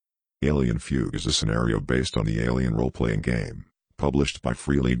Alien Fugue is a scenario based on the Alien role-playing game, published by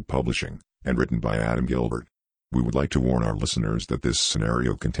Free League Publishing, and written by Adam Gilbert. We would like to warn our listeners that this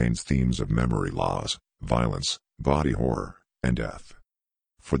scenario contains themes of memory loss, violence, body horror, and death.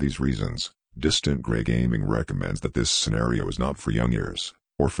 For these reasons, Distant Grey Gaming recommends that this scenario is not for young ears,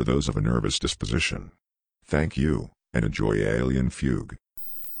 or for those of a nervous disposition. Thank you, and enjoy Alien Fugue.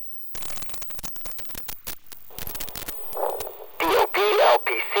 DOP,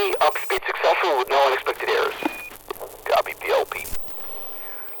 LPC, upspeed successful with no unexpected errors. Copy, DOP.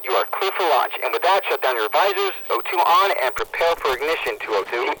 You are clear for launch, and with that, shut down your visors, O2 on, and prepare for ignition,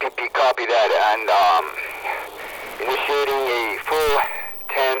 202. EPP, copy that, and, initiating a full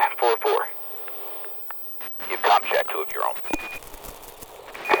 10-4-4. You've comp check, 2 of your own.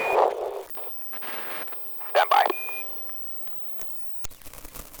 Stand by.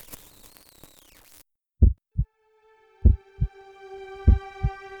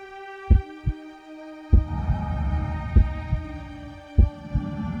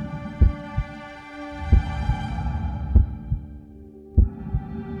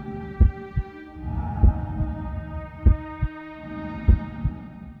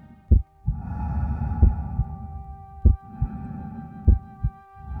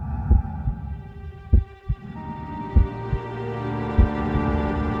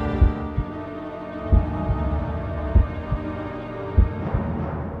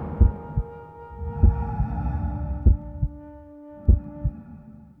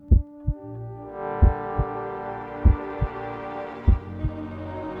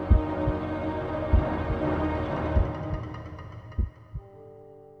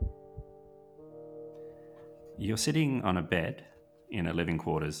 You're sitting on a bed in a living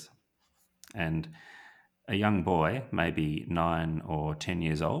quarters, and a young boy, maybe 9 or 10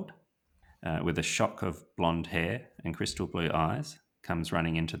 years old, with a shock of blonde hair and crystal blue eyes, comes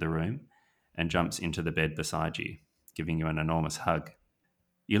running into the room and jumps into the bed beside you, giving you an enormous hug.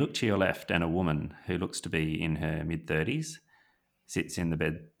 You look to your left, and a woman who looks to be in her mid-30s sits in the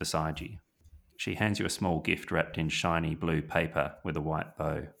bed beside you. She hands you a small gift wrapped in shiny blue paper with a white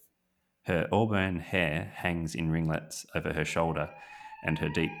bow. Her auburn hair hangs in ringlets over her shoulder, and her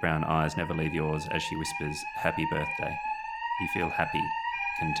deep brown eyes never leave yours as she whispers, "Happy birthday." You feel happy,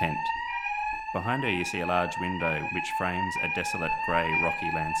 content. Behind her you see a large window which frames a desolate grey rocky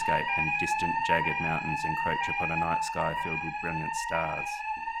landscape, and distant jagged mountains encroach upon a night sky filled with brilliant stars.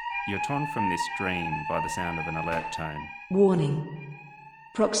 You're torn from this dream by the sound of an alert tone. Warning.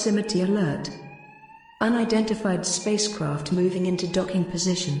 Proximity alert. Unidentified spacecraft moving into docking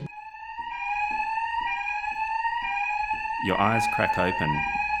position. Your eyes crack open,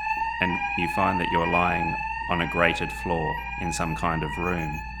 and you find that you're lying on a grated floor in some kind of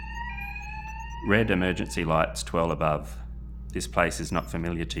room. Red emergency lights twirl above. This place is not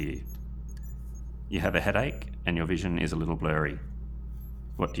familiar to you. You have a headache, and your vision is a little blurry.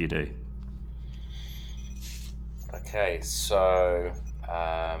 What do you do? Okay, so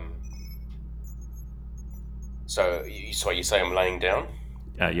you say I'm laying down?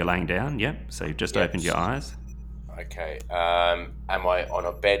 You're laying down, yep. So you've just opened your eyes. Okay. Am I on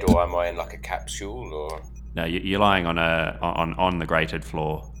a bed, or am I in like a capsule, or? No, you're lying on the grated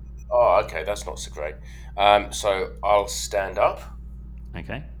floor. Oh, okay, that's not so great. So I'll stand up.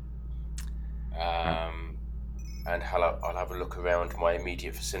 Okay. And I'll have a look around my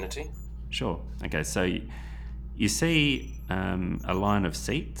immediate vicinity. Sure. Okay, so you see a line of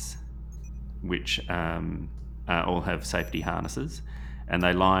seats which all have safety harnesses, and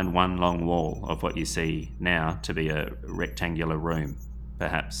they line one long wall of what you see now to be a rectangular room,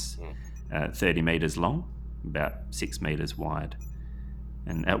 perhaps 30 metres long, about 6 metres wide.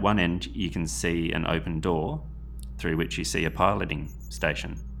 And at one end you can see an open door through which you see a piloting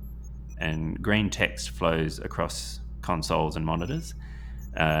station, and green text flows across consoles and monitors.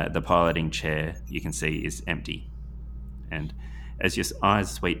 The piloting chair you can see is empty, and as your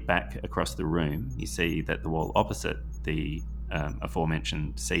eyes sweep back across the room, you see that the wall opposite the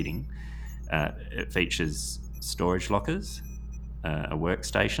aforementioned seating, it features storage lockers, a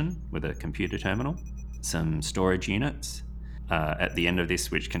workstation with a computer terminal, some storage units at the end of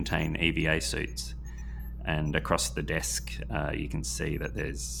this which contain EVA suits, and across the desk you can see that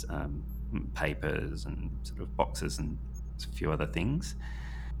there's papers and sort of boxes and a few other things.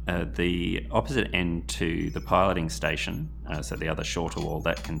 The opposite end to the piloting station, so the other shorter wall,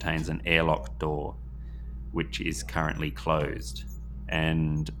 that contains an airlock door which is currently closed,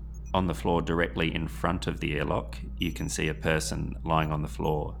 and on the floor directly in front of the airlock you can see a person lying on the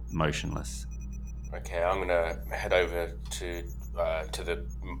floor, motionless. Okay, I'm gonna head over to the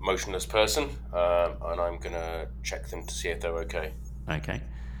motionless person, and I'm gonna check them to see if they're okay. Okay.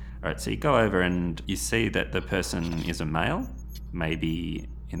 All right, so you go over and you see that the person is a male, maybe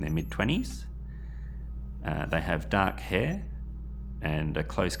in their mid-20s. They have dark hair and a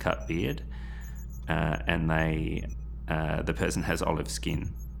close-cut beard, and the person has olive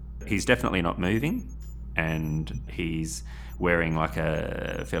skin. He's definitely not moving, and he's wearing like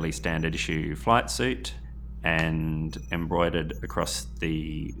a fairly standard issue flight suit, and embroidered across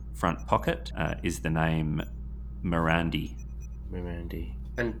the front pocket is the name Mirandi. Mirandi.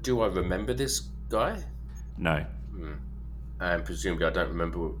 And do I remember this guy? No. And presumably I don't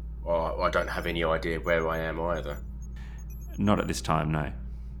remember, or I don't have any idea where I am either. Not at this time, no.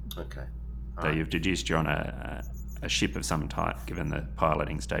 Okay. Though you've deduced you're on a ship of some type, given the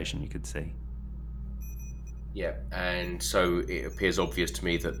piloting station you could see. Yeah, and so it appears obvious to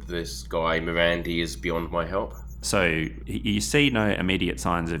me that this guy, Mirandi, is beyond my help. So you see no immediate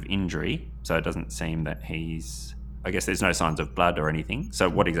signs of injury, so it doesn't seem that he's... I guess there's no signs of blood or anything. So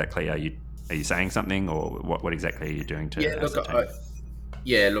what exactly are you saying something, or what exactly are you doing to ascertain?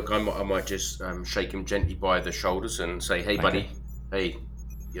 I might just shake him gently by the shoulders and say, "Hey, buddy, hey,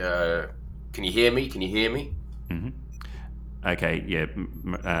 can you hear me? Can you hear me?" Mm-hmm. Okay, yeah,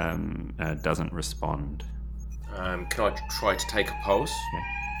 doesn't respond. Can I try to take a pulse?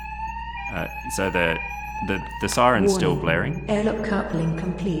 Yeah. So the siren's still Warning. blaring. Airlock coupling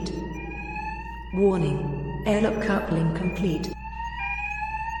complete. Warning. Airlock coupling complete.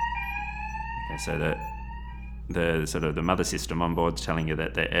 Okay, so the sort of the mother system on board's telling you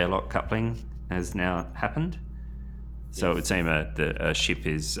that the airlock coupling has now happened. So it would seem a ship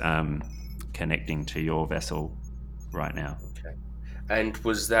is connecting to your vessel right now. Okay. And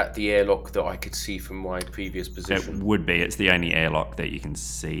was that the airlock that I could see from my previous It position? would be. It's the only airlock that you can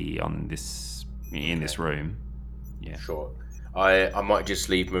see in this room. Yeah. Sure. I might just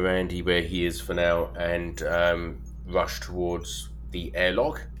leave Mirandi where he is for now and rush towards the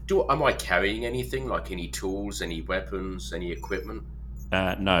airlock. Am I carrying anything, like any tools, any weapons, any equipment?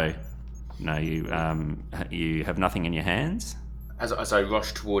 No. You have nothing in your hands. As I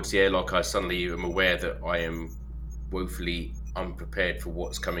rush towards the airlock, I suddenly am aware that I am woefully unprepared for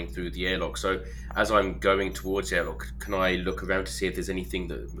what's coming through the airlock. So as I'm going towards the airlock, can I look around to see if there's anything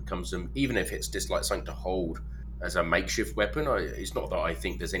that becomes even if it's just like something to hold as a makeshift weapon? It's not that I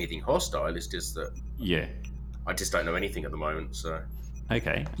think there's anything hostile, it's just that I just don't know anything at the moment, so...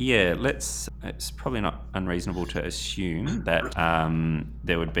 Okay, yeah, it's probably not unreasonable to assume that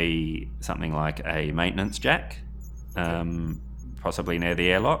there would be something like a maintenance jack, possibly near the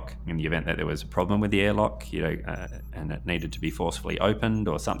airlock, in the event that there was a problem with the airlock, and it needed to be forcefully opened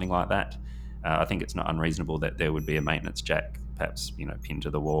or something like that. I think it's not unreasonable that there would be a maintenance jack, perhaps, pinned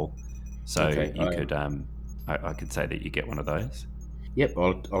to the wall. So you could, I could say that you get one of those. Yep,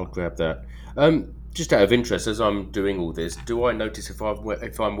 I'll grab that. Just out of interest, as I'm doing all this, do I notice if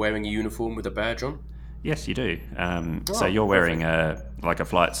I'm wearing a uniform with a badge on? Yes, you do. So you're wearing a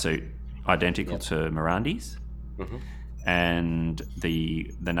flight suit identical to Mirandi's, and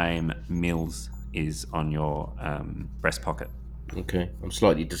the name Mills is on your breast pocket. Okay, I'm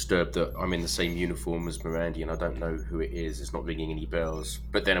slightly disturbed that I'm in the same uniform as Mirandi and I don't know who it is. It's not ringing any bells.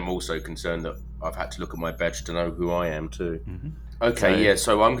 But then I'm also concerned that I've had to look at my badge to know who I am too. Okay,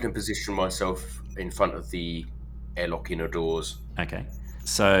 so I'm going to position myself in front of the airlock inner doors. Okay,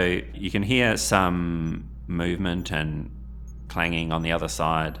 so you can hear some movement and clanging on the other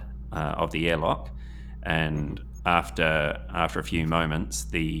side of the airlock, and after a few moments,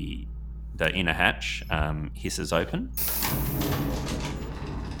 the inner hatch hisses open.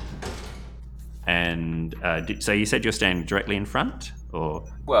 And so you said you're standing directly in front, or?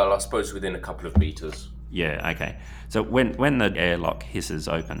 Well, I suppose within a couple of meters. Yeah, okay. So when the airlock hisses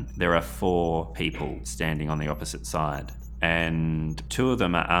open, there are 4 people standing on the opposite side, and 2 of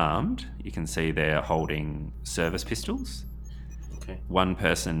them are armed. You can see they're holding service pistols. Okay. One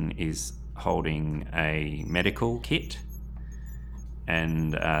person is holding a medical kit,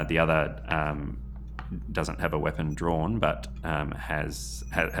 and the other doesn't have a weapon drawn, but has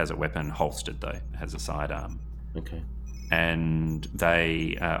a weapon holstered, though. Has a sidearm. Okay. And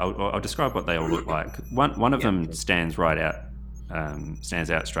they, I'll describe what they all look like. One of them stands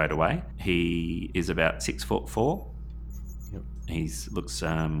out straight away. He is about 6'4". Yep.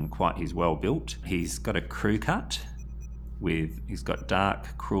 He's well built. He's got a crew cut he's got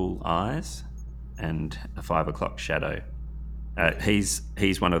dark, cruel eyes and a 5 o'clock shadow.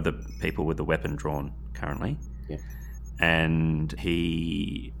 He's one of the people with the weapon drawn currently. Yeah. And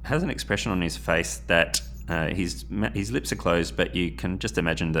he has an expression on his face that his lips are closed, but you can just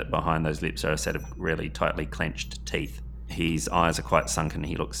imagine that behind those lips are a set of really tightly clenched teeth. His eyes are quite sunken.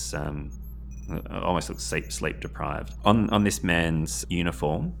 He looks almost looks sleep deprived. On this man's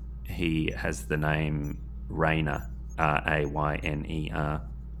uniform, he has the name Rayner, Rayner.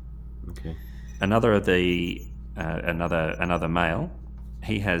 Okay. Another of the another male.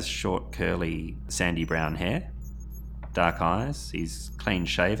 He has short, curly, sandy brown hair, dark eyes. He's clean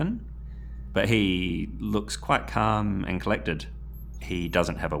shaven, but he looks quite calm and collected. He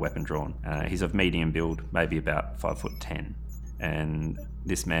doesn't have a weapon drawn. He's of medium build, maybe about 5'10", and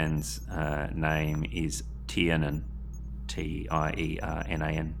this man's name is Tiernan,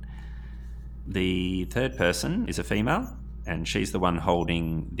 Tiernan. The third person is a female, and she's the one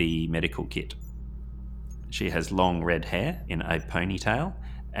holding the medical kit. She has long red hair in a ponytail,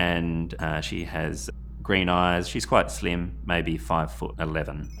 and she has green eyes. She's quite slim, maybe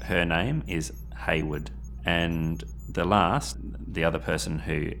 5'11". Her name is Hayward. And the other person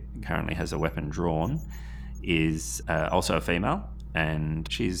who currently has a weapon drawn, is also a female,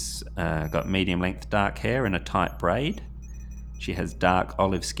 and she's got medium-length dark hair and a tight braid. She has dark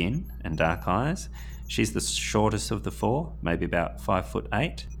olive skin and dark eyes. She's the shortest of the four, maybe about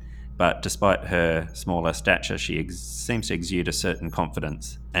 5'8". But despite her smaller stature, she seems to exude a certain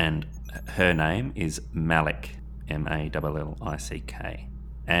confidence. And her name is Malik, Mallick.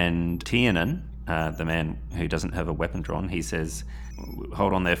 And Tiernan, the man who doesn't have a weapon drawn, he says,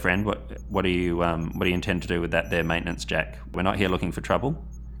 "Hold on there, friend. What do you intend to do with that there maintenance jack? We're not here looking for trouble."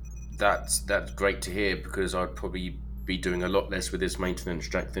 That's great to hear, because I'd probably be doing a lot less with this maintenance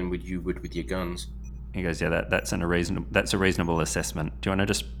jack than you would with your guns. He goes, "Yeah, that's a reasonable assessment. Do you want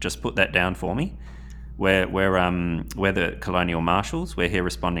to just put that down for me? We're the Colonial Marshals. We're here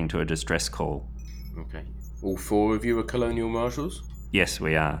responding to a distress call." Okay. All four of you are Colonial Marshals? Yes,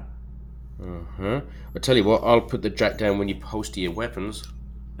 we are. Uh-huh. I tell you what, I'll put the jack down when you holster your weapons.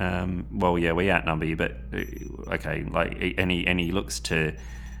 Well, yeah, we outnumber you, but okay. Like, and he looks to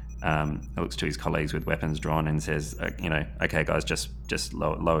his colleagues with weapons drawn and says, "Okay, guys, just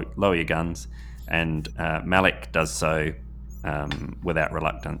lower your guns." And Malik does so without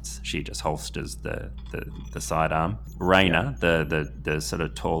reluctance. She just holsters the sidearm. Rayner, the sort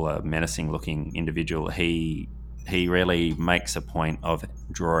of taller, menacing-looking individual, he really makes a point of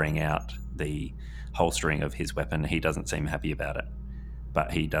drawing out the holstering of his weapon. He doesn't seem happy about it,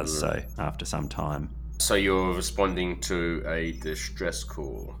 but he does so after some time. So you're responding to a distress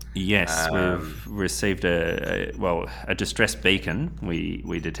call? Yes, we've received a distress beacon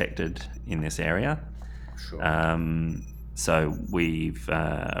we detected in this area. Sure. So we've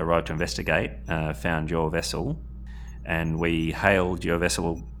arrived to investigate, found your vessel, and we hailed your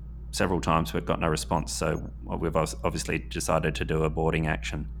vessel several times but got no response, so we've obviously decided to do a boarding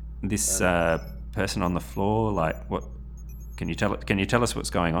action. This person on the floor, what can you tell us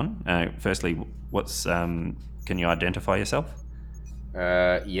what's going on? Firstly, can you identify yourself?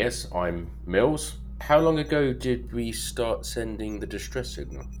 Yes, I'm Mills. How long ago did we start sending the distress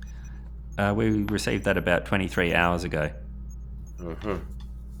signal? We received that about 23 hours ago. Uh-huh.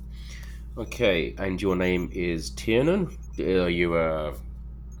 Okay, and your name is Tiernan? Are you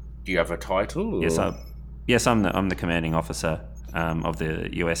do you have a title? Or? Yes, I'm the commanding officer of the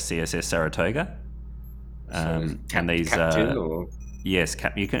USCSS Saratoga. And these captain or? Yes,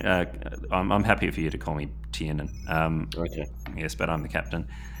 you can. I'm happy for you to call me Tiernan. Okay. Yes, but I'm the captain,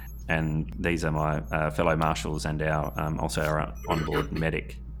 and these are my fellow marshals and our onboard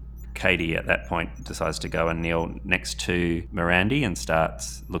medic. Katie at that point decides to go and kneel next to Mirandy and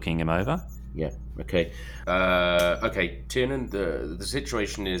starts looking him over. Yeah. Okay. Okay, Tiernan. The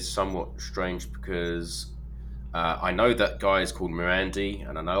situation is somewhat strange because I know that guy is called Mirandy,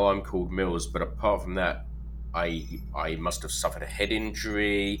 and I know I'm called Mills, but apart from that, I must have suffered a head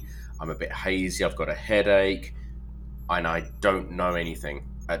injury. I'm a bit hazy. I've got a headache, and I don't know anything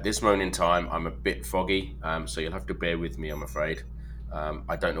at this moment in time. I'm a bit foggy, so you'll have to bear with me, I'm afraid.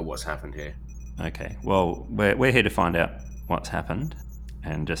 I don't know what's happened here. Okay. Well, we're here to find out what's happened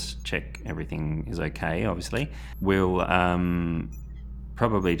and just check everything is okay. Obviously, we'll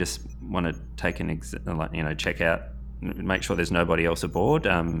probably just want to take check out, make sure there's nobody else aboard.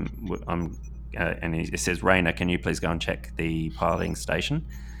 And it says, "Rayner, can you please go and check the piloting station?"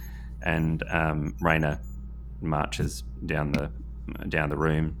 And Rayner marches down the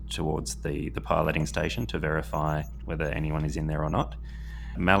room towards the piloting station to verify whether anyone is in there or not.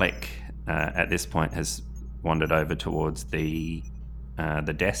 Malik, at this point, has wandered over towards the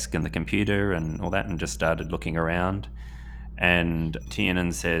desk and the computer and all that, and just started looking around. And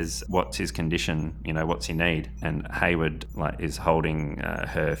Tiernan says, "What's his condition? What's he need?" And Hayward is holding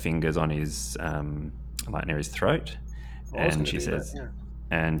her fingers on his near his throat, and she says,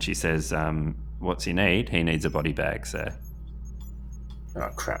 "What's he need? He needs a body bag, sir." Oh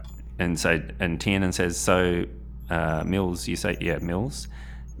crap! And Tiernan says, "So, Mills, you say, yeah, Mills.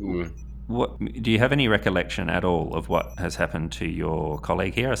 what do you have any recollection at all of what has happened to your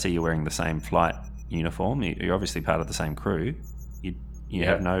colleague here? I see you're wearing the same flight uniform. You're obviously part of the same crew. You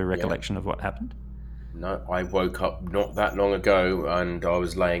have no recollection of what happened? No, I woke up not that long ago, and I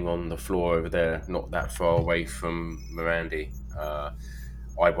was laying on the floor over there, not that far away from Mirandi.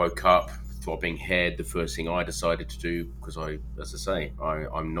 I woke up, throbbing head. The first thing I decided to do, because as I say,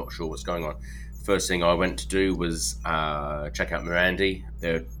 I'm not sure what's going on. First thing I went to do was check out Mirandi.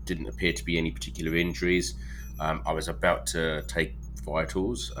 There didn't appear to be any particular injuries. I was about to take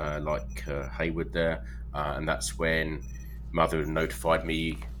vitals, like Hayward there, and that's when Mother notified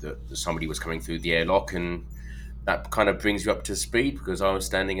me that somebody was coming through the airlock, and that kind of brings you up to speed because I was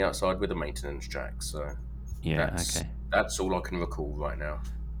standing outside with a maintenance jack. So Okay. That's all I can recall right now.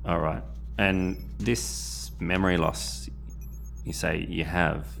 All right. And this memory loss, you say you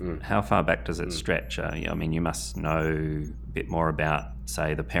have, how far back does it stretch? I mean, you must know a bit more about,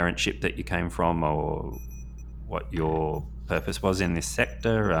 say, the parent ship that you came from, or what your purpose was in this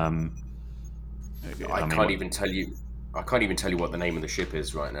sector. I can't even tell you what the name of the ship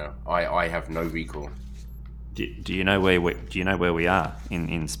is right now. I have no recall. Do you know where we are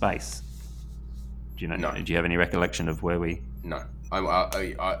in space? Do you know? No. Do you have any recollection of where we? No.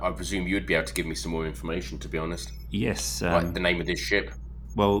 I presume you'd be able to give me some more information, to be honest. Yes. Like the name of this ship.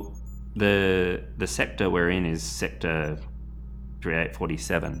 Well, the sector we're in is sector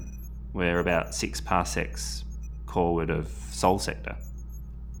 3847. We're about 6 parsecs forward of Sol sector.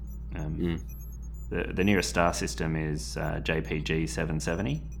 The nearest star system is JPG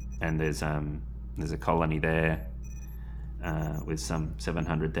 770, and there's a colony there with some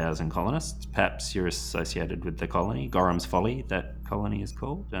 700,000 colonists. Perhaps you're associated with the colony, Gorham's Folly. That colony is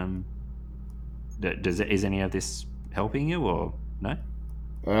called. Is any of this helping you, or no?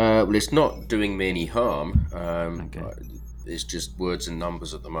 Well, it's not doing me any harm. Okay. It's just words and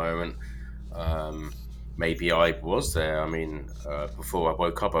numbers at the moment. Maybe I was there. I mean, before I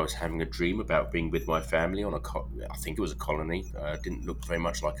woke up, I was having a dream about being with my family on I think it was a colony. Didn't look very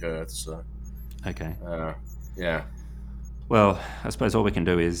much like Earth, so... Okay. Yeah. Well, I suppose all we can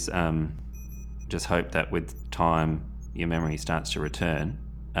do is just hope that with time your memory starts to return.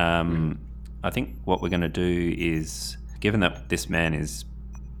 I think what we're going to do is, given that this man is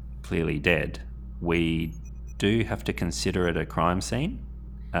clearly dead, we do have to consider it a crime scene.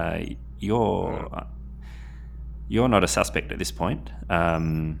 You're not a suspect at this point.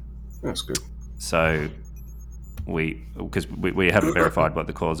 That's good. So because we haven't verified what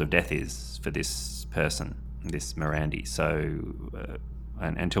the cause of death is for this person, this Mirandi. So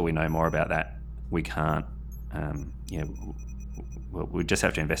until we know more about that, we can't. We just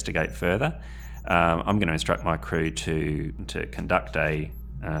have to investigate further. I'm going to instruct my crew to conduct a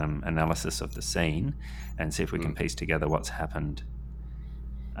analysis of the scene and see if we can piece together what's happened.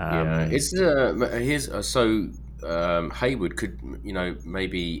 Hayward could,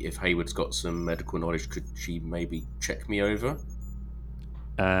 maybe if Hayward's got some medical knowledge, could she maybe check me over?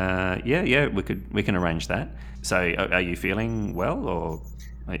 We can arrange that. So, are you feeling well, or?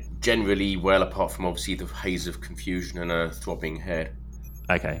 Generally well, apart from obviously the haze of confusion and a throbbing head.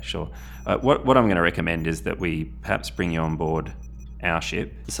 Okay, sure. What I'm going to recommend is that we perhaps bring you on board our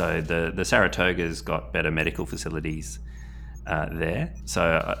ship. So the Saratoga's got better medical facilities there.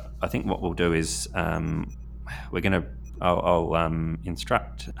 So I think what we'll do is I'll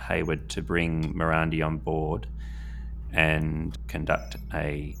instruct Hayward to bring Mirandi on board and conduct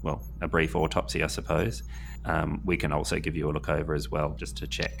a brief autopsy, I suppose. We can also give you a look over as well, just to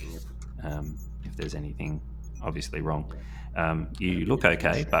check if there's anything obviously wrong. You look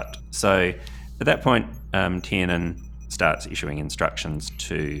okay, but so at that point, Tiernan starts issuing instructions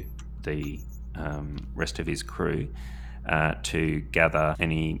to the rest of his crew to gather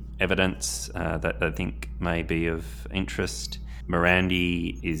any evidence that they think may be of interest.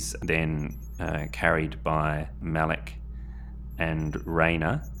 Mirandi is then carried by Malik and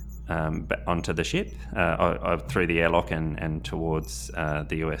Rayner onto the ship through the airlock and towards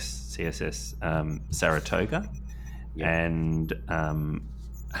the US CSS Saratoga. Yep. And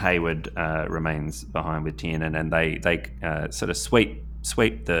Hayward remains behind with Tiernan, and they sort of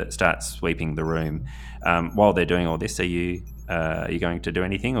start sweeping the room. While they're doing all this, are you going to do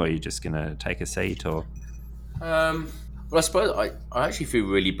anything, or are you just going to take a seat, or? Well, I suppose I actually feel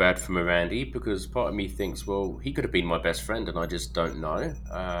really bad for Mirandi, because part of me thinks, well, he could have been my best friend and I just don't know.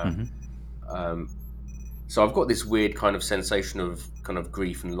 So I've got this weird kind of sensation of kind of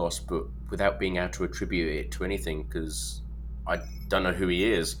grief and loss, but without being able to attribute it to anything, because I don't know who he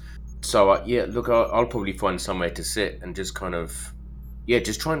is. So I'll probably find somewhere to sit and just kind of,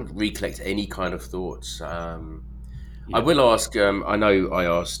 just try and recollect any kind of thoughts. I will ask. I know I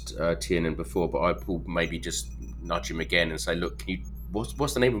asked Tiernan before, but I will maybe just nudge him again and say, "Look, can you?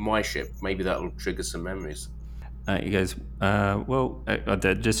 What's the name of my ship? Maybe that'll trigger some memories." He goes,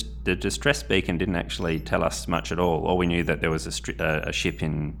 the distress beacon didn't actually tell us much at all. All we knew that there was a ship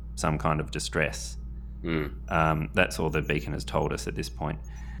in some kind of distress. That's all the beacon has told us at this point.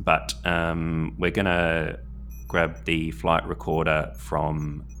 But we're going to grab the flight recorder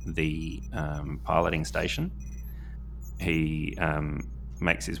from the piloting station. He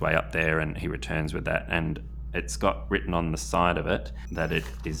makes his way up there and he returns with that. And it's got written on the side of it that it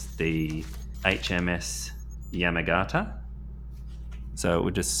is the HMS Yamagata. So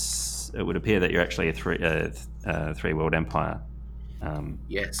it would appear that you're actually a three world empire.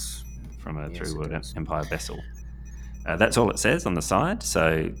 Yes. From a three world empire vessel. That's all it says on the side.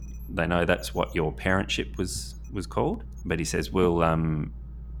 So they know that's what your parent ship was called. But he says we'll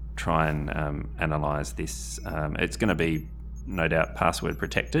try and analyze this. It's going to be no doubt password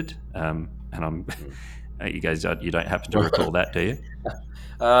protected. And I'm. You guys, you don't happen to recall that, do you?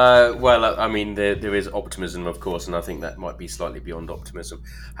 Well, I mean, there is optimism, of course, and I think that might be slightly beyond optimism.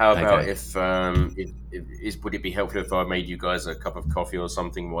 How about if would it be helpful if I made you guys a cup of coffee or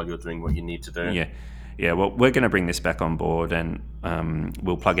something while you're doing what you need to do? Yeah. Well, we're going to bring this back on board, and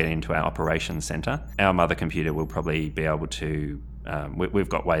we'll plug it into our operations center. Our mother computer will probably be able to. We've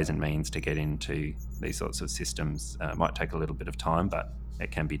got ways and means to get into these sorts of systems. It might take a little bit of time, but it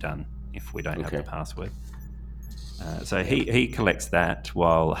can be done if we don't have the password. So he collects that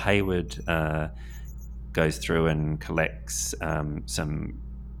while Hayward goes through and collects some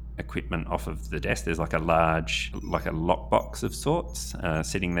equipment off of the desk. There's like a lockbox of sorts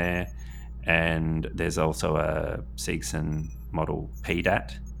sitting there, and there's also a Seegson model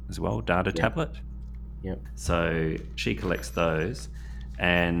PDAT as well, data tablet. Yep. So she collects those,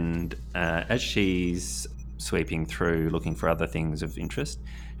 and as she's sweeping through looking for other things of interest,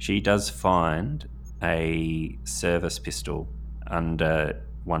 she does find a service pistol under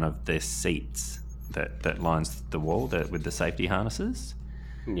one of the seats that lines the wall with the safety harnesses.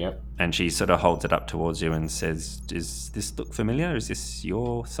 Yep. And she sort of holds it up towards you and says, "Does this look familiar? Is this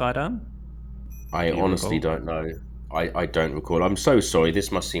your sidearm?" I honestly don't know. I don't recall. I'm so sorry.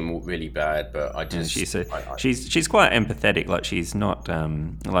 This must seem really bad, but I just. She's quite empathetic. Like she's not.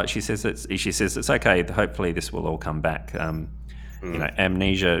 Like she says it's okay. Hopefully this will all come back. You know,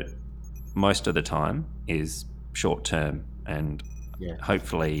 amnesia most of the time is short term, and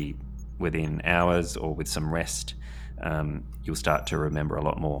hopefully within hours or with some rest, you'll start to remember a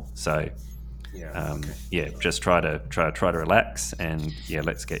lot more. So. Just try to relax, and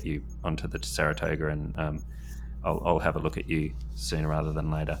let's get you onto the Saratoga, and I'll have a look at you sooner rather than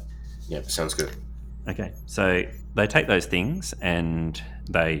later. Yeah, sounds good. Okay, so they take those things and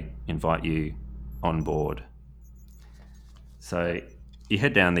they invite you on board. So you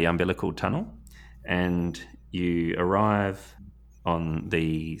head down the umbilical tunnel and you arrive on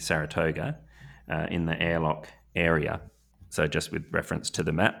the Saratoga in the airlock area. So just with reference to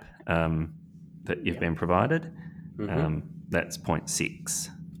the map that you've been provided, that's point 6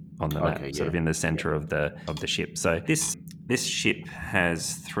 on the map, sort of in the center of the ship. So this ship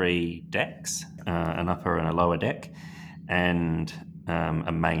has 3 decks, an upper and a lower deck, and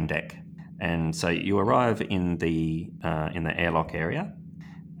a main deck. And so you arrive in the airlock area,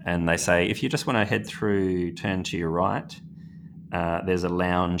 and they say if you just want to head through, turn to your right, there's a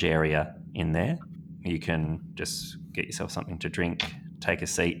lounge area in there. You can just get yourself something to drink, take a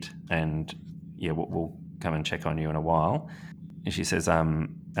seat, and we'll come and check on you in a while. And she says,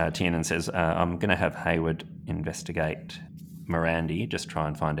 Tiernan says, I'm going to have Hayward investigate Morandi, just try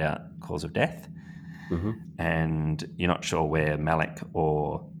and find out cause of death. And you're not sure where Malik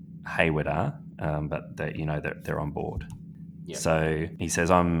or Hayward are, but they're on board. Yep. So he says,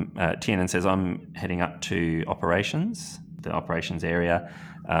 Tiernan says, I'm heading up to the operations area.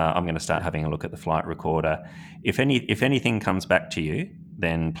 I'm going to start having a look at the flight recorder. If anything comes back to you,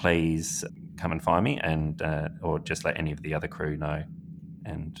 then please come and find me, and or just let any of the other crew know,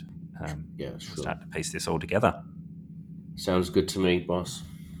 and start to piece this all together. Sounds good to me, boss.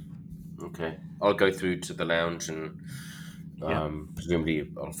 Okay, I'll go through to the lounge and presumably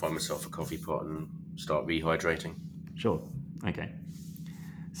I'll find myself a coffee pot and start rehydrating. Sure. Okay.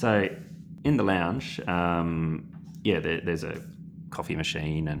 So in the lounge, there's a coffee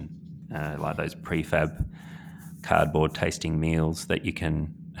machine and like those prefab cardboard tasting meals that you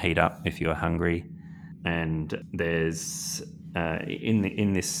can heat up if you're hungry. And there's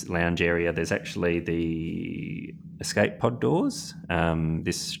in this lounge area, there's actually the escape pod doors.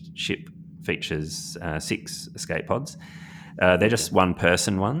 This ship features 6 escape pods. They're just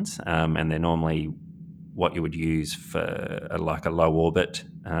one-person ones, and they're normally what you would use for like a low orbit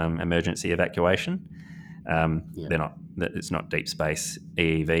emergency evacuation. They're not. It's not deep space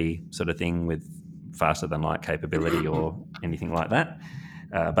EEV sort of thing with faster than light capability or anything like that.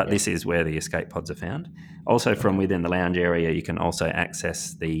 But this is where the escape pods are found. Also, from within the lounge area, you can also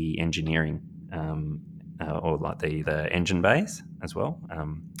access the engineering or like the engine bays as well,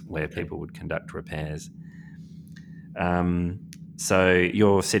 where people would conduct repairs. So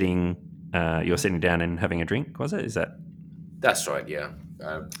you're sitting down and having a drink, was it? Is that? That's right, yeah.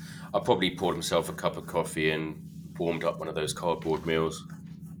 I probably poured himself a cup of coffee and warmed up one of those cardboard meals.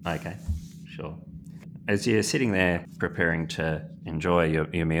 Okay, sure. As you're sitting there preparing to enjoy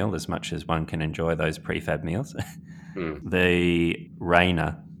your meal as much as one can enjoy those prefab meals, the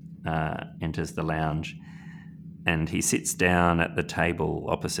Rayner enters the lounge and he sits down at the table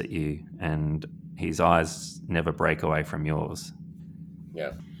opposite you and his eyes never break away from yours.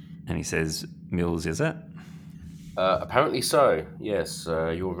 Yeah. And he says, "Mills, is it?" Apparently so, yes,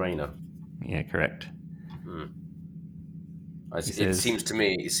 you're Rayner. Yeah, correct. It seems to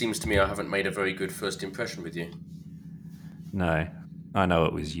me I haven't made a very good first impression with you. No, I know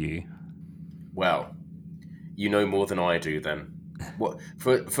it was you. Well, you know more than I do then.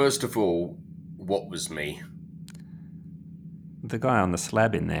 First of all, what was me? The guy on the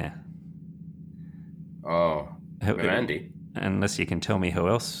slab in there. Oh, Andy. Unless you can tell me who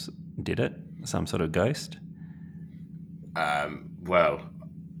else did it, some sort of ghost. Well,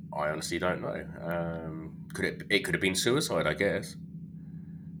 I honestly don't know. It could have been suicide, I guess.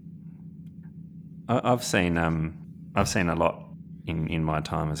 I've seen a lot in my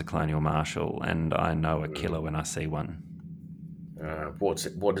time as a colonial marshal, and I know a killer when I see one.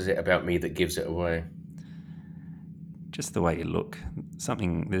 What is it about me that gives it away? Just the way you look.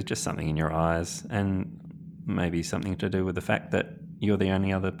 There's just something in your eyes, and maybe something to do with the fact that you're the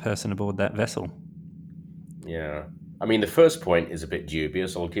only other person aboard that vessel. Yeah. I mean, the first point is a bit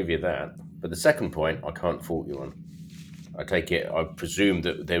dubious, I'll give you that. But the second point, I can't fault you on. I presume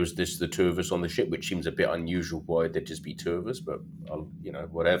that there was the two of us on the ship, which seems a bit unusual why there'd just be two of us, but,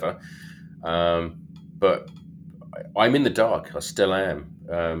 whatever. But I'm in the dark. I still am.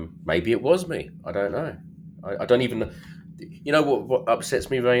 Maybe it was me. I don't know. I don't even know. You know what upsets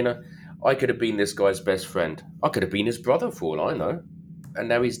me, Rayner? I could have been this guy's best friend. I could have been his brother for all I know. And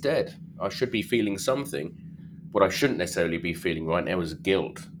now he's dead. I should be feeling something. What I shouldn't necessarily be feeling right now is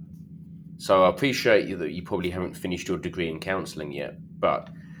guilt. So I appreciate that you probably haven't finished your degree in counselling yet, but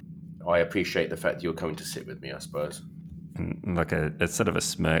I appreciate the fact that you're coming to sit with me, I suppose. And like a sort of a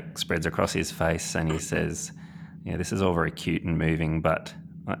smirk spreads across his face, and he says, "Yeah, this is all very cute and moving, but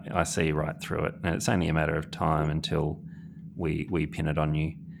I see right through it, and it's only a matter of time until we pin it on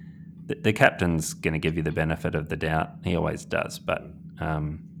you. The captain's going to give you the benefit of the doubt. He always does, but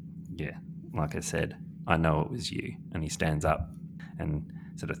yeah, like I said, I know it was you." And he stands up and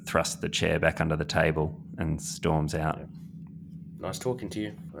sort of thrusts the chair back under the table and storms out. Yeah. Nice talking to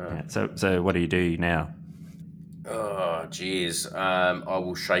you. Yeah. So what do you do now? Oh, geez. I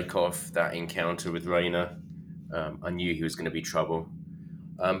will shake off that encounter with Rayner. I knew he was going to be trouble.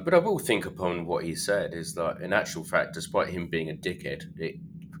 But I will think upon what he said is that, in actual fact, despite him being a dickhead,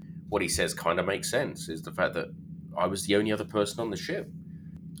 what he says kind of makes sense, is the fact that I was the only other person on the ship.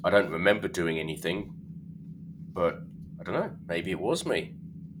 I don't remember doing anything, but I don't know, maybe it was me.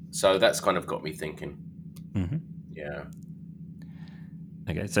 So that's kind of got me thinking. Mm-hmm. Yeah.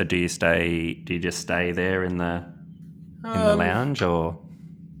 Okay, so do you just stay there in the lounge, or?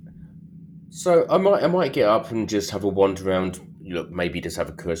 So I might get up and just have a wander around, maybe just have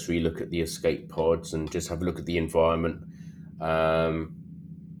a cursory look at the escape pods and just have a look at the environment.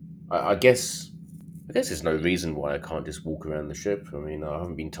 I guess there's no reason why I can't just walk around the ship. I mean, I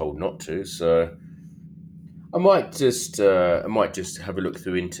haven't been told not to, so I might just have a look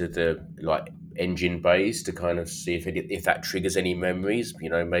through into the engine bays to kind of see if that triggers any memories.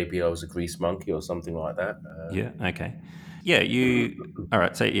 Maybe I was a grease monkey or something like that. Yeah. Okay. Yeah. All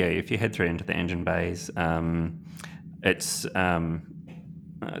right. So yeah, if you head through into the engine bays, it's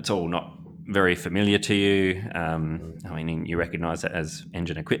all not very familiar to you. I mean, you recognise it as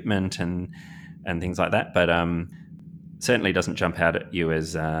engine equipment and things like that, but certainly doesn't jump out at you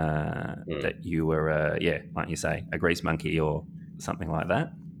as that you were, like you say, a grease monkey or something like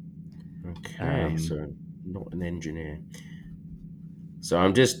that. Okay, so not an engineer. So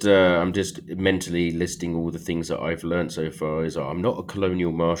I'm just mentally listing all the things that I've learned so far. Is I'm not a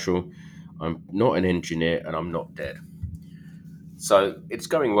colonial marshal, I'm not an engineer, and I'm not dead. So it's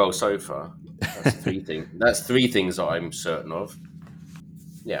going well so far. That's three things. That's three things that I'm certain of.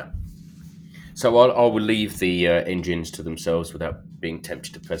 Yeah. So I will leave the engines to themselves without being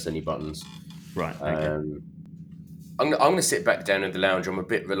tempted to press any buttons. Right. Okay. I'm going to sit back down in the lounge. I'm a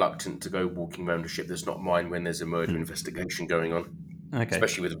bit reluctant to go walking around a ship that's not mine when there's a murder investigation going on, Okay.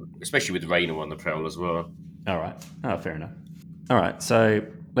 especially with Rayner on the prowl as well. All right. Oh, fair enough. All right. So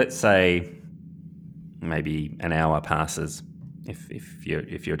let's say maybe an hour passes if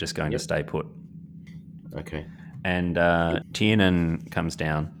you're just going to stay put, Okay. and Tiernan comes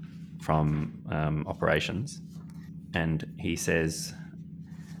down from operations, and he says,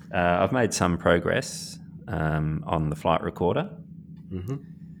 "I've made some progress on the flight recorder,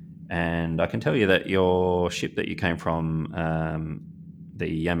 and I can tell you that your ship that you came from,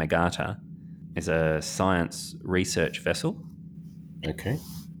 the Yamagata, is a science research vessel, Okay.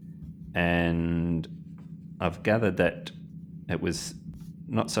 and I've gathered that it was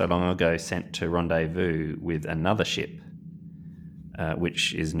not so long ago sent to rendezvous with another ship,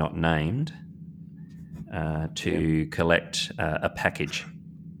 which is not named, to collect a package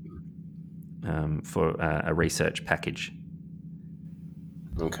for a research package.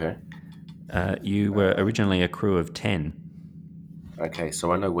 Okay. You were originally a crew of 10. Okay,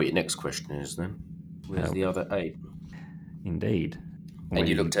 so I know what your next question is then. Where's the other 8? Indeed. And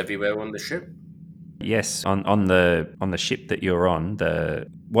you looked everywhere on the ship? Yes, on the ship that you're on,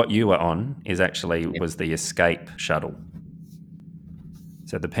 what you were on was the escape shuttle.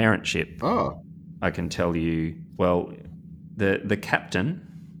 So the parent ship. Oh. I can tell you. Well, the captain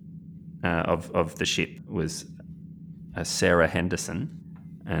of the ship was Sarah Henderson,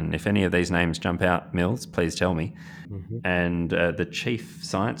 and if any of these names jump out, Mills, please tell me. Mm-hmm. And the chief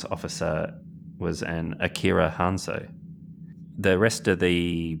science officer was an Akira Hanso. The rest of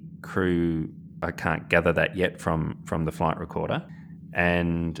the crew, I can't gather that yet from the flight recorder.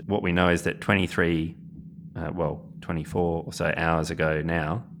 And what we know is that 24 or so hours ago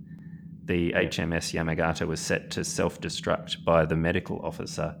now, the HMS Yamagata was set to self-destruct by the medical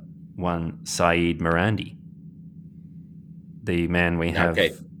officer, one Saeed Mirandi, the man we have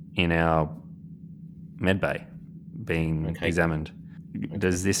in our medbay being examined. Okay.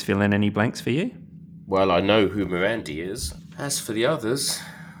 Does this fill in any blanks for you? Well, I know who Mirandi is. As for the others,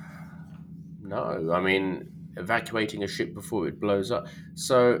 no. I mean, evacuating a ship before it blows up.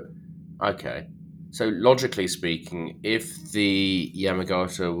 So, okay. So logically speaking, if the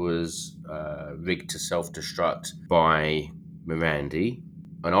Yamagata was rigged to self-destruct by Mirandi,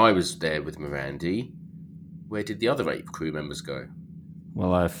 and I was there with Mirandi, where did the other 8 crew members go?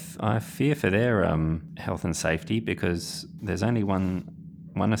 Well, I fear for their health and safety, because there's only one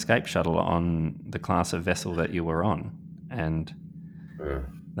escape shuttle on the class of vessel that you were on, and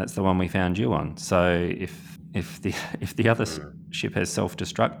that's the one we found you on. So if the other ship has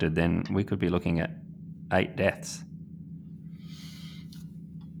self-destructed, then we could be looking at 8 deaths.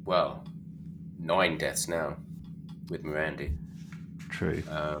 Well, 9 deaths now with Mirandi. True.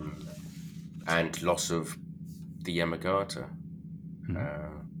 And loss of the Yamagata.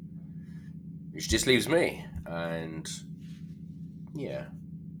 Which just leaves me. And yeah,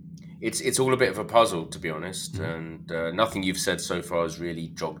 it's all a bit of a puzzle, to be honest. And nothing you've said so far has really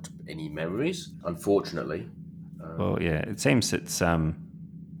jogged any memories, unfortunately. Well, yeah, it seems it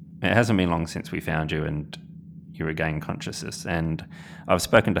hasn't been long since we found you and you regained consciousness. And I've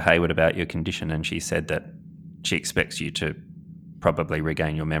spoken to Hayward about your condition, and she said that she expects you to probably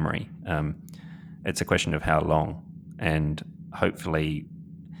regain your memory. It's a question of how long, and hopefully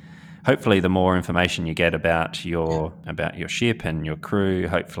the more information you get about your ship and your crew,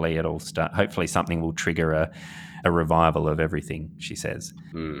 hopefully something will trigger a revival of everything, she says.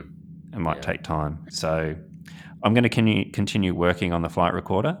 It might take time. So I'm going to continue working on the flight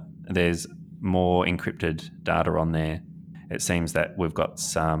recorder. There's more encrypted data on there. It seems that we've got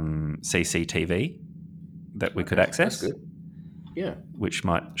some CCTV that we could access. That's good. Yeah. Which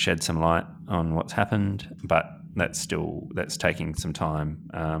might shed some light on what's happened, but that's taking some time.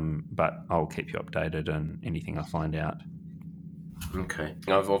 But I'll keep you updated on anything I find out. Okay.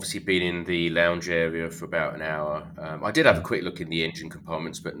 I've obviously been in the lounge area for about an hour. I did have a quick look in the engine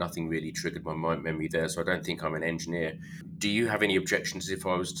compartments, but nothing really triggered my memory there, so I don't think I'm an engineer. Do you have any objections if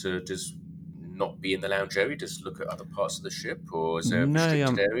I was to just not be in the lounge area, just look at other parts of the ship, or is there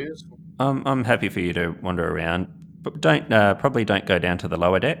restricted areas? I'm happy for you to wander around, but probably don't go down to the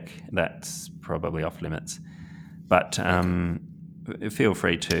lower deck. That's probably off limits. But feel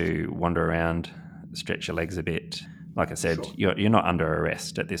free to wander around, stretch your legs a bit. Like I said, you're not under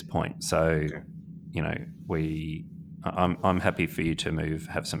arrest at this point, so I'm happy for you to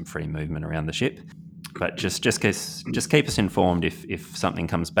have some free movement around the ship. But just keep us informed if something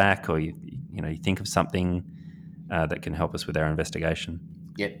comes back, or you think of something that can help us with our investigation.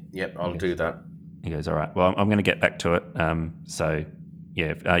 Yep, I'll do that. He goes, all right. Well, I'm going to get back to it. So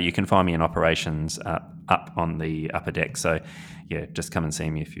you can find me in operations up on the upper deck. So, yeah, just come and see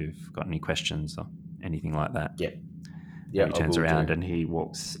me if you've got any questions or anything like that. Yeah. Yeah, He turns around and he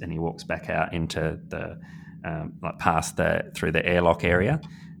walks back out into the through the airlock area,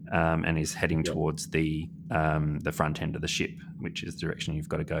 and he's heading towards the front end of the ship, which is the direction you've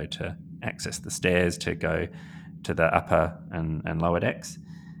got to go to access the stairs to go to the upper and lower decks.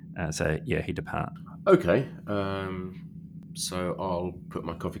 He departs. Okay. So I'll put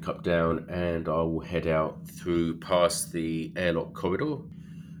my coffee cup down and I will head out through past the airlock corridor.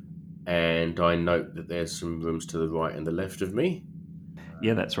 And I note that there's some rooms to the right and the left of me.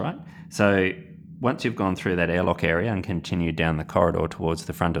 Yeah, that's right. So once you've gone through that airlock area and continued down the corridor towards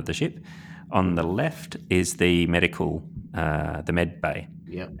the front of the ship, on the left is the medical, the med bay.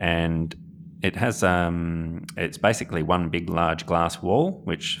 Yeah. And it has, it's basically one big large glass wall,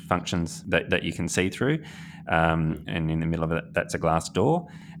 which functions that you can see through. And in the middle of it, that's a glass door.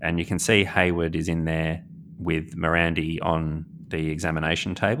 And you can see Hayward is in there with Mirandy on the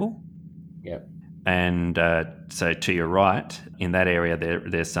examination table. Yeah. And so to your right, in that area,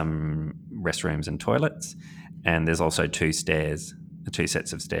 there's some restrooms and toilets, and there's also two sets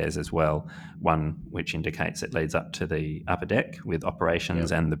of stairs as well. One which indicates it leads up to the upper deck with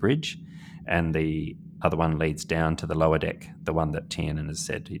operations and the bridge, and the other one leads down to the lower deck, the one that Tiernan has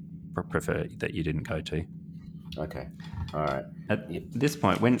said he'd prefer that you didn't go to. Okay. All right. At this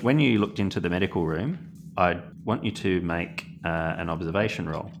point, when you looked into the medical room, I want you to make an observation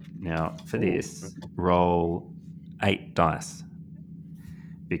roll. Now, for this, roll 8 dice,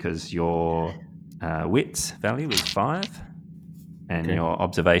 because your wits value is 5 and your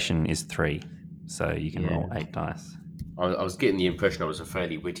observation is 3. So you can roll 8 dice. I was getting the impression I was a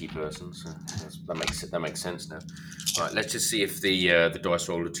fairly witty person, so that makes sense now. All right, let's just see if the dice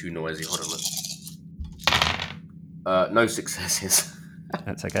roll are too noisy. Hold on. No successes.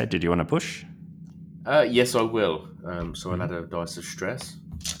 That's okay. Did you want to push? Yes, I will. So I'll add a dice of stress.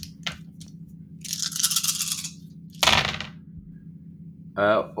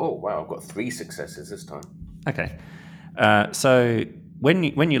 Oh wow! I've got 3 successes this time. Okay. So when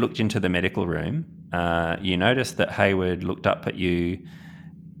you looked into the medical room, you noticed that Hayward looked up at you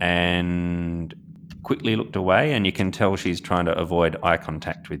and quickly looked away, and you can tell she's trying to avoid eye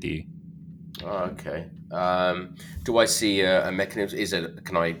contact with you. Oh, okay. Do I see a mechanism?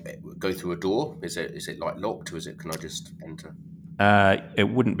 Can I go through a door? Is it like locked, or can I just enter? It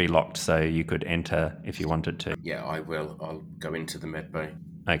wouldn't be locked, so you could enter if you wanted to. Yeah, I will. I'll go into the med bay.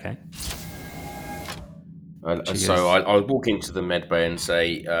 Okay. So I'll walk into the med bay and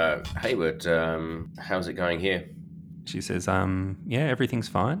say, Hayward, how's it going here? She says, yeah, everything's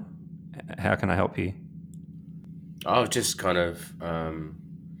fine. How can I help you? I was just kind of, I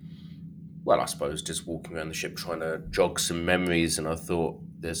suppose just walking around the ship trying to jog some memories, and I thought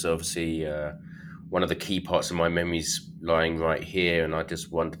there's obviously one of the key parts of my memories lying right here, and I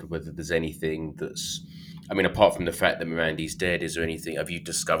just wondered whether there's anything apart from the fact that Mirandy's dead, is there anything, have you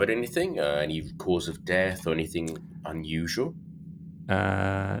discovered anything, any cause of death or anything unusual?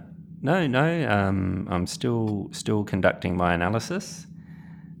 No, I'm still conducting my analysis,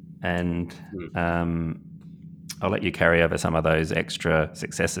 and I'll let you carry over some of those extra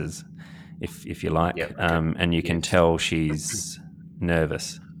successes if you like. Yeah, okay. And you can tell she's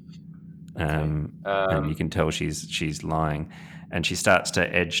nervous. And you can tell she's lying, and she starts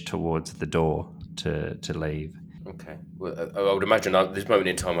to edge towards the door to leave. Okay. Well, I would imagine at this moment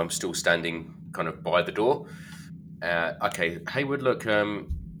in time I'm still standing kind of by the door. Okay, Hayward, look,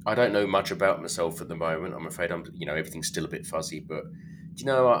 I don't know much about myself at the moment. I'm afraid everything's still a bit fuzzy, but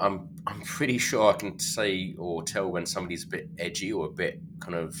I'm pretty sure I can say or tell when somebody's a bit edgy or a bit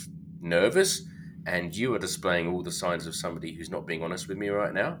kind of nervous, and you are displaying all the signs of somebody who's not being honest with me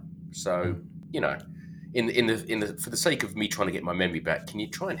right now. So, for the sake of me trying to get my memory back, can you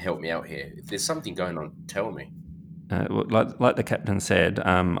try and help me out here? If there's something going on, tell me. Like the captain said,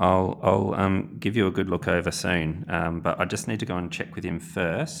 I'll give you a good look over soon. But I just need to go and check with him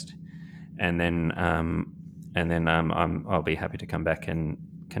first, and then I'll be happy to come back and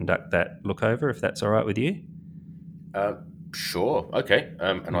conduct that look over if that's all right with you. Sure. Okay.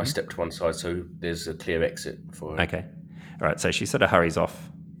 And I step to one side so there's a clear exit for it. Okay. All right. So she sort of hurries off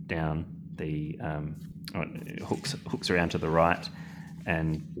down the hooks around to the right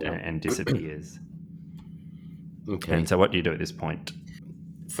and disappears. Okay. And so what do you do at this point?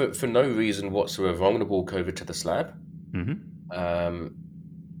 For no reason whatsoever, I'm going to walk over to the slab. Mm-hmm.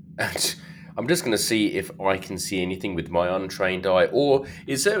 And I'm just going to see if I can see anything with my untrained eye, or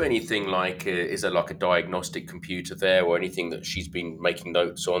is there anything is there like a diagnostic computer there, or anything that she's been making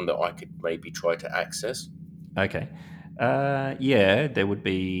notes on that I could maybe try to access? Okay. Yeah, there would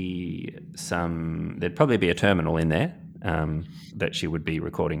be some. There'd probably be a terminal in there that she would be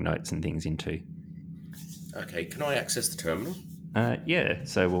recording notes and things into. Okay, can I access the terminal? Yeah,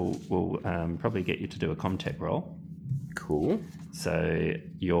 so we'll probably get you to do a Comtech roll. Cool. So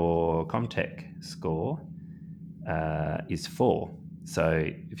your Comtech score is 4. So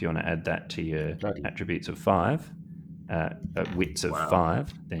if you want to add that to your Bloody. attributes of 5, wits of Wow.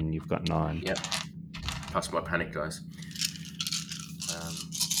 5, then you've got 9. Yep. Plus my panic dice.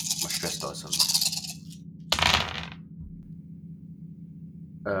 My stress dice.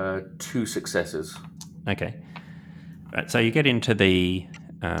 2 successes. Okay. Right, so you get into the,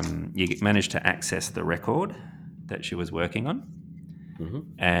 you manage to access the record that she was working on,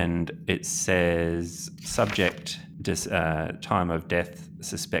 and it says subject time of death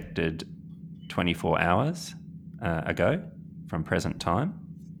suspected 24 hours ago from present time,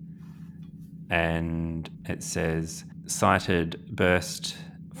 and it says cited burst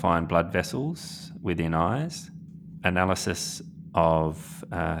fine blood vessels within eyes, analysis of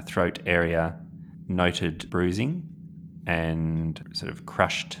throat area noted bruising and sort of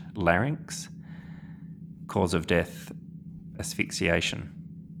crushed larynx, cause of death asphyxiation.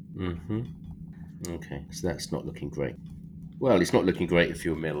 Okay, so that's not looking great. Well, it's not looking great if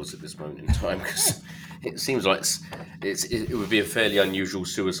you're Mills at this moment in time, because it seems like it would be a fairly unusual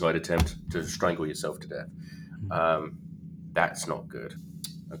suicide attempt to strangle yourself to death. That's not good.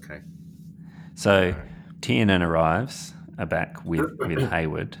 Okay. So Tiernan arrives back with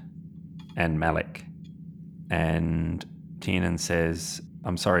Hayward and Malik, and Tiernan says,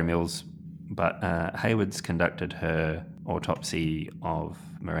 "I'm sorry, Mills, but Hayward's conducted her autopsy of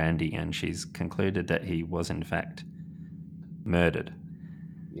Morandi, and she's concluded that he was in fact murdered.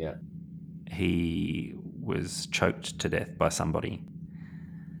 Yeah. He was choked to death by somebody.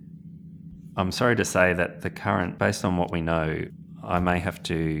 I'm sorry to say that based on what we know, I may have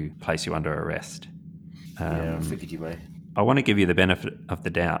to place you under arrest. Yeah, I figured you may. I want to give you the benefit of the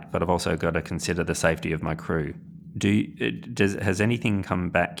doubt, but I've also got to consider the safety of my crew. Has anything come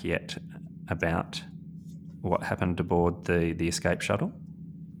back yet about what happened aboard the escape shuttle?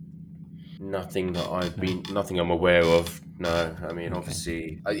 Nothing nothing I'm aware of. No, I mean,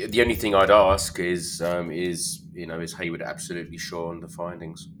 obviously, the only thing I'd ask is Hayward absolutely sure on the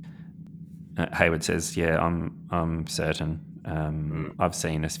findings? Hayward says, "Yeah, I'm certain. I've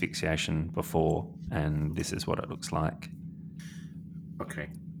seen asphyxiation before, and this is what it looks like." Okay.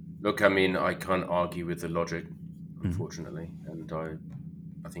 Look, I mean, I can't argue with the logic, unfortunately, and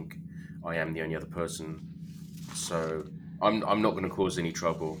I think I am the only other person, so I'm not going to cause any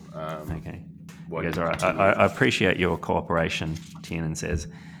trouble. Okay. He goes, all right. I appreciate your cooperation, Tiernan says.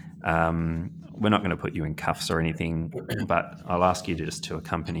 We're not going to put you in cuffs or anything, but I'll ask you just to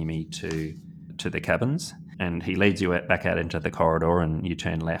accompany me to the cabins. And he leads you back out into the corridor, and you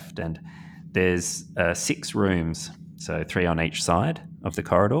turn left, and there's 6 rooms, so 3 on each side of the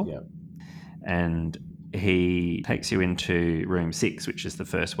corridor. Yeah. And he takes you into room 6, which is the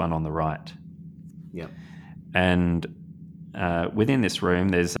first one on the right. Yeah. And within this room,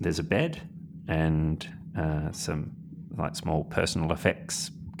 there's a bed and some like small personal effects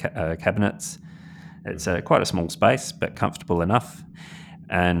cabinets. It's quite a small space, but comfortable enough.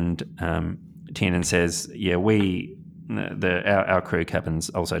 And Tiernan says, "Yeah, our crew cabins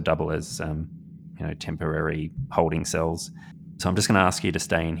also double as temporary holding cells. So I'm just going to ask you to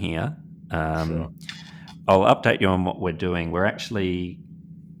stay in here. Sure. I'll update you on what we're doing. We're actually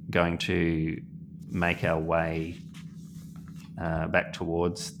going to make our way back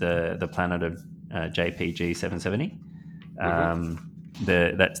towards the planet of JPG 770.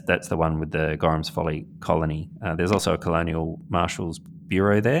 That's the one with the Gorham's Folly colony. There's also a Colonial Marshal's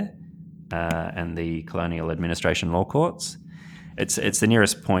Bureau there, and the Colonial Administration Law Courts. It's the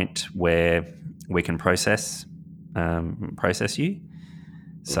nearest point where we can process you.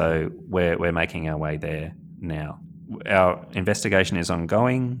 So we're making our way there now. Our investigation is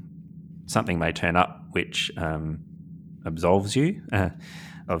ongoing. Something may turn up which absolves you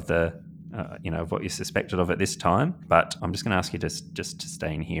of of what you're suspected of at this time. But I'm just going to ask you to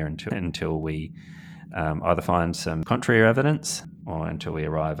stay in here until we either find some contrary evidence or until we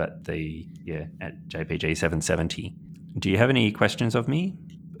arrive at JPG 770. Do you have any questions of me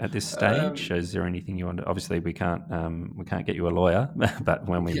at this stage? Is there anything you want to? Obviously, we can't get you a lawyer, but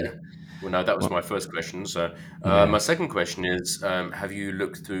when we Well, no, that was my first question. So my second question is, have you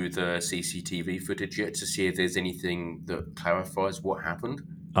looked through the CCTV footage yet to see if there's anything that clarifies what happened?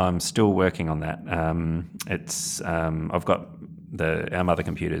 I'm still working on that. I've got our mother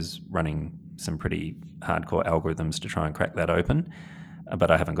computer's running some pretty hardcore algorithms to try and crack that open.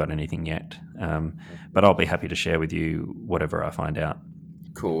 but I haven't got anything yet. But I'll be happy to share with you whatever I find out.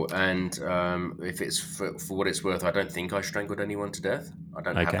 Cool. And if it's for what it's worth, I don't think I strangled anyone to death. I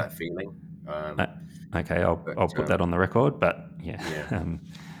don't have Okay. that feeling. Okay, I'll put that on the record, but yeah, Yeah.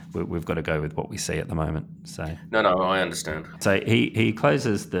 we've got to go with what we see at the moment. So No, I understand. he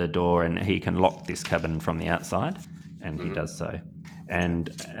closes the door and he can lock this cabin from the outside, and he does so. And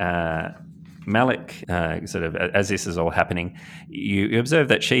Malik, sort of as this is all happening, you observe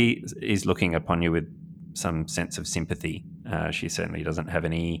that she is looking upon you with some sense of sympathy. She certainly doesn't have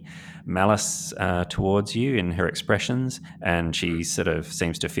any malice towards you in her expressions, and she sort of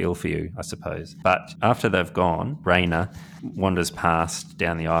seems to feel for you, I suppose. But after they've gone, Raina wanders past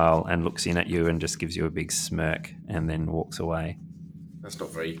down the aisle and looks in at you and just gives you a big smirk and then walks away. That's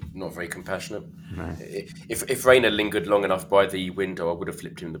not very compassionate. No. If Raina lingered long enough by the window, I would have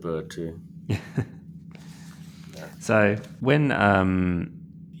flipped him the bird too. So when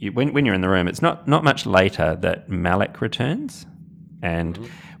you're in the room, it's not much later that Malik returns, and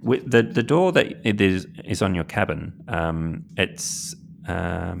with the door that is on your cabin, it's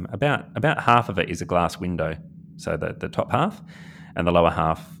about half of it is a glass window, so the top half, and the lower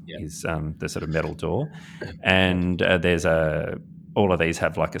half is the sort of metal door, and there's all of these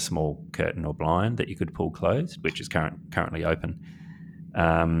have like a small curtain or blind that you could pull closed, which is currently open.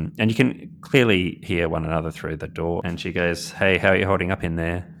 And you can clearly hear one another through the door. And she goes, "Hey, how are you holding up in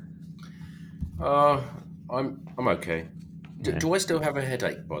there?" I'm okay. Do I still have a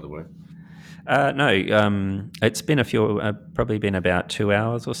headache, by the way? No, it's been probably been about 2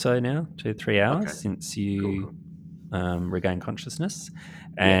 hours or so now, 2-3 hours since you regained consciousness,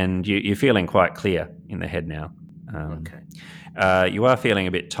 and you're feeling quite clear in the head now. You are feeling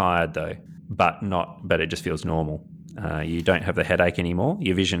a bit tired though, but it just feels normal. You don't have the headache anymore.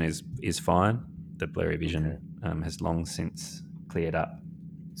 Your vision is fine. The blurry vision has long since cleared up.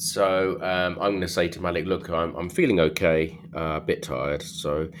 So I'm going to say to Malik, look, I'm feeling okay, a bit tired.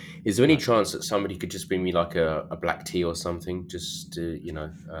 So is there any chance that somebody could just bring me like a black tea or something? Just to,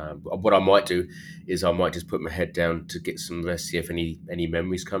 what I might do is I might just put my head down to get some rest, see if any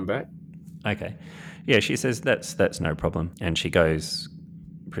memories come back. Okay. Yeah, she says that's no problem, and she goes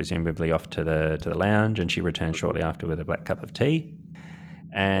presumably off to the lounge, and she returns shortly after with a black cup of tea.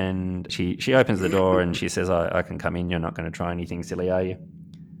 And she opens the door and she says, I can come in. You're not going to try anything silly, are you?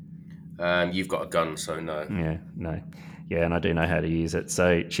 You've got a gun, so no. Yeah, no. Yeah, and I do know how to use it.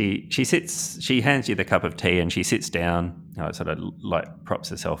 So she hands you the cup of tea and she sits down, sort of like props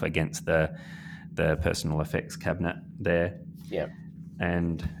herself against the personal effects cabinet there. Yeah.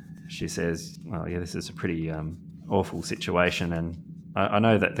 And she says, well, yeah, this is a pretty awful situation, and I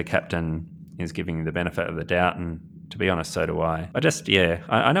know that the captain is giving you the benefit of the doubt, and to be honest, so do I.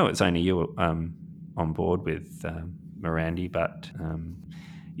 I know it's only you on board with Mirandi, but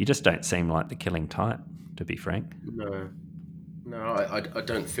you just don't seem like the killing type, to be frank. No, I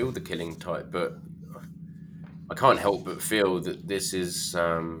don't feel the killing type, but I can't help but feel that this is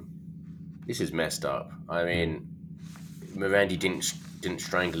messed up. I mean, Mirandi didn't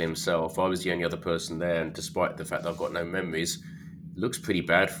strangle himself. I was the only other person there, and despite the fact that I've got no memories, it looks pretty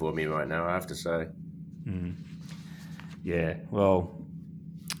bad for me right now, I have to say. Yeah, well,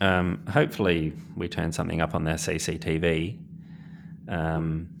 hopefully we turn something up on their CCTV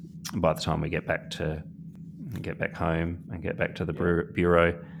by the time we get back home and get back to the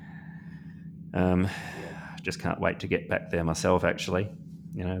bureau. Just can't wait to get back there myself, actually.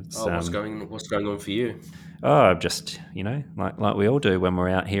 What's going on for you? Oh, just like we all do when we're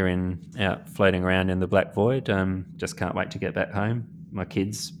out floating around in the black void. Just can't wait to get back home. My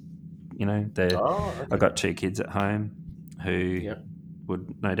kids, I've got 2 kids at home who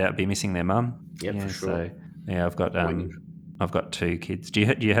would no doubt be missing their mum. Yeah, for sure. So I've got 2 kids. Do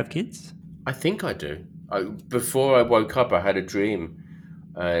you have kids? I think I do. Before I woke up, I had a dream,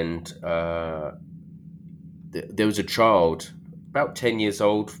 and there was a child, about 10 years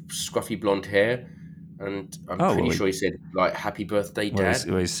old, scruffy blonde hair, and I'm pretty sure he said like "Happy birthday, Dad."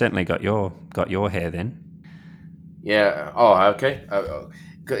 Well, he's certainly got your hair then. Yeah. Oh, okay.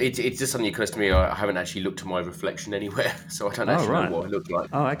 It's just something occurs to me. I haven't actually looked at my reflection anywhere, so I don't actually know what I look like.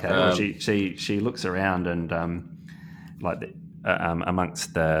 Oh, okay. Well, she looks around and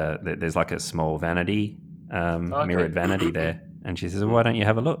amongst there's like a small vanity, mirrored vanity there, and she says, well, "Why don't you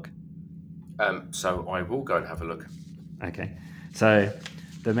have a look?" So I will go and have a look. Okay. So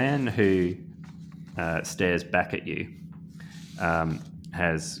the man who stares back at you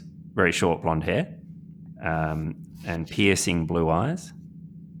has very short blonde hair and piercing blue eyes.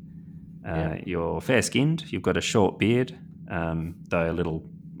 You're fair-skinned. You've got a short beard, though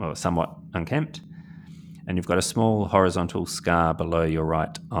somewhat unkempt. and you've got a small horizontal scar below your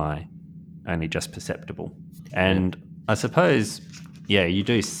right eye, only just perceptible. And I suppose, you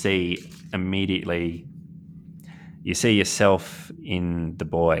do see immediately, you see yourself in the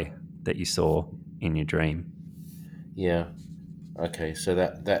boy that you saw in your dream. Yeah. Okay. So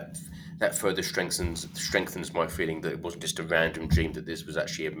that further strengthens my feeling that it wasn't just a random dream, that this was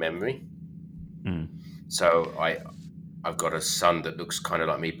actually a memory. So I've got a son that looks kind of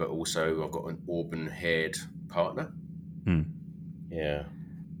like me, but also I've got an auburn-haired partner. Yeah.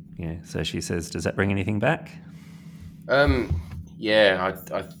 Yeah. So she says, does that bring anything back? Yeah,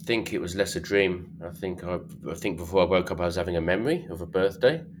 I think it was less a dream. I think before I woke up, I was having a memory of a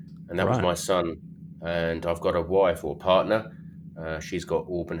birthday, and that was Right. my son. And I've got a wife or partner. She's got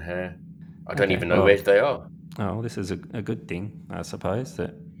auburn hair. I don't even know where they are. Oh, this is a good thing, I suppose,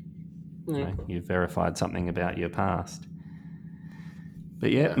 that you've verified something about your past.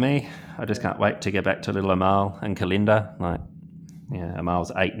 But me, I just can't wait to get back to little Amal and Kalinda.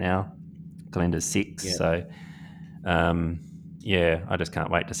 Amal's 8 now, Kalinda's 6, so I just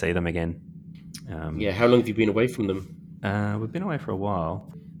can't wait to see them again. How long have you been away from them? We've been away for a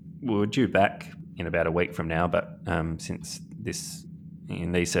while. We were due back in about a week from now, but since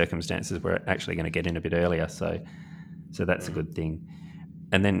in these circumstances, we're actually going to get in a bit earlier, so that's a good thing.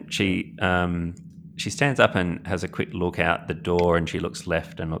 And then she stands up and has a quick look out the door, and she looks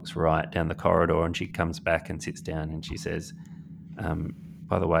left and looks right down the corridor, and she comes back and sits down and she says,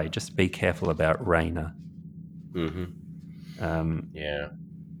 by the way, just be careful about Raina.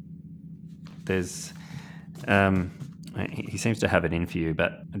 There's he seems to have it in for you,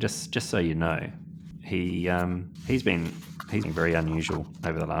 but just so you know, he's been very unusual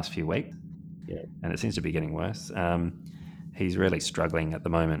over the last few weeks, and it seems to be getting worse. He's really struggling at the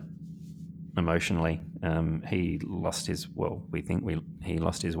moment emotionally. He lost he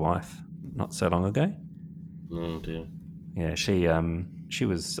lost his wife not so long ago. Oh dear. Yeah, she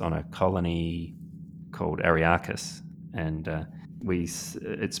was on a colony called Ariarchus, and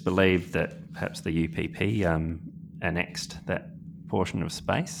it's believed that perhaps the UPP annexed that portion of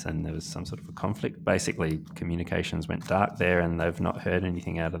space, and there was some sort of a conflict. Basically, communications went dark there, and they've not heard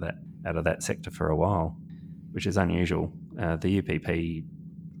anything out of that sector for a while, which is unusual. The UPP,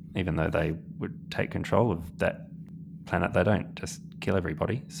 even though they would take control of that planet, they don't just kill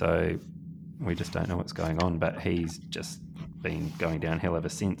everybody. So we just don't know what's going on. But he's just been going downhill ever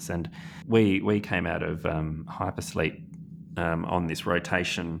since. And we came out of hypersleep on this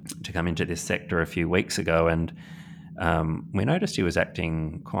rotation to come into this sector a few weeks ago, and we noticed he was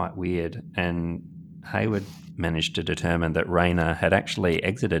acting quite weird. And Hayward managed to determine that Raina had actually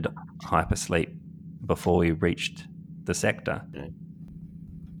exited hypersleep before we reached the sector,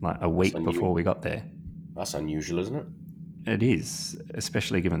 like a week before we got there. That's unusual, isn't it? It is,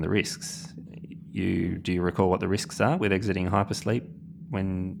 especially given the risks. Do you recall what the risks are with exiting hypersleep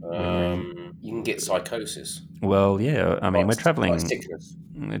when you can get psychosis? Well, yeah. I mean, we're traveling Yeah.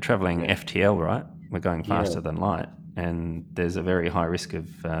 FTL, right? We're going faster than light, and there's a very high risk of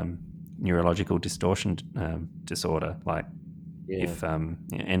neurological distortion disorder, like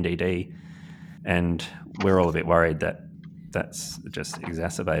NDD, and we're all a bit worried that that's just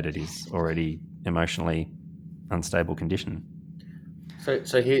exacerbated his already emotionally unstable condition.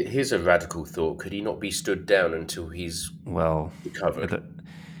 So here's a radical thought. Could he not be stood down until he's recovered?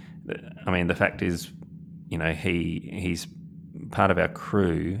 The fact is, he's part of our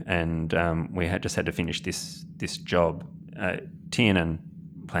crew, and we just had to finish this job. Tiernan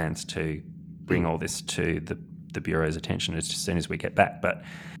plans to bring all this to the Bureau's attention as soon as we get back, but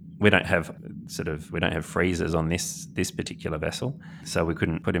we don't have freezers on this particular vessel, so we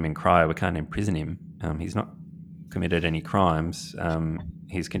couldn't put him in cryo. We can't imprison him. He's not committed any crimes.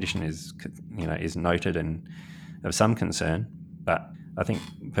 His condition is noted and of some concern, but I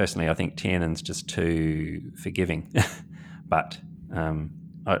think Tiernan's just too forgiving. But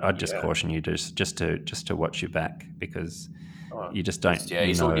I'd just caution you just to watch your back, because you just don't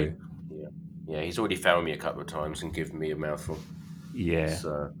know. He's already found me a couple of times and given me a mouthful. Yeah.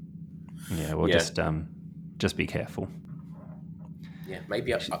 So, just be careful. Yeah,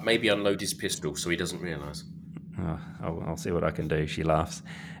 maybe unload his pistol so he doesn't realise. I'll see what I can do. She laughs,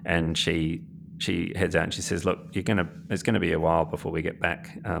 and she heads out and she says, "Look, it's gonna be a while before we get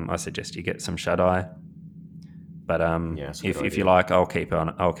back. I suggest you get some shut eye. But if you like, I'll keep an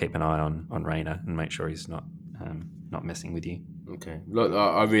eye on Raina and make sure he's not messing with you." Okay. Look,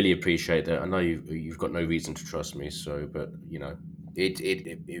 I really appreciate that. I know you've got no reason to trust me, but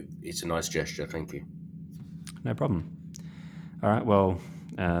it's a nice gesture. Thank you. No problem. All right. Well,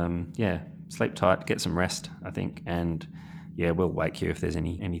 sleep tight, get some rest, I think, and we'll wake you if there's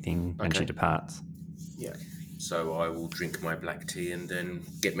anything when she departs. Yeah. So I will drink my black tea and then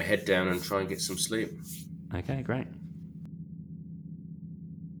get my head down and try and get some sleep. Okay, great.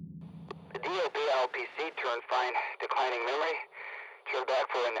 The DOB LPC turned fine, declining memory. Turned back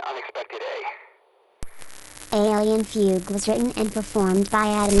for an unexpected A. Alien Fugue was written and performed by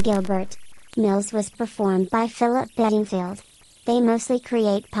Adam Gilbert. Mills was performed by Philip Bedingfield. They mostly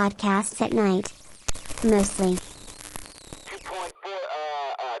create podcasts at night. Mostly.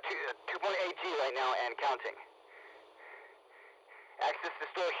 2.8G right now and counting. Axis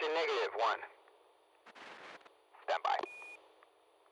distortion -1.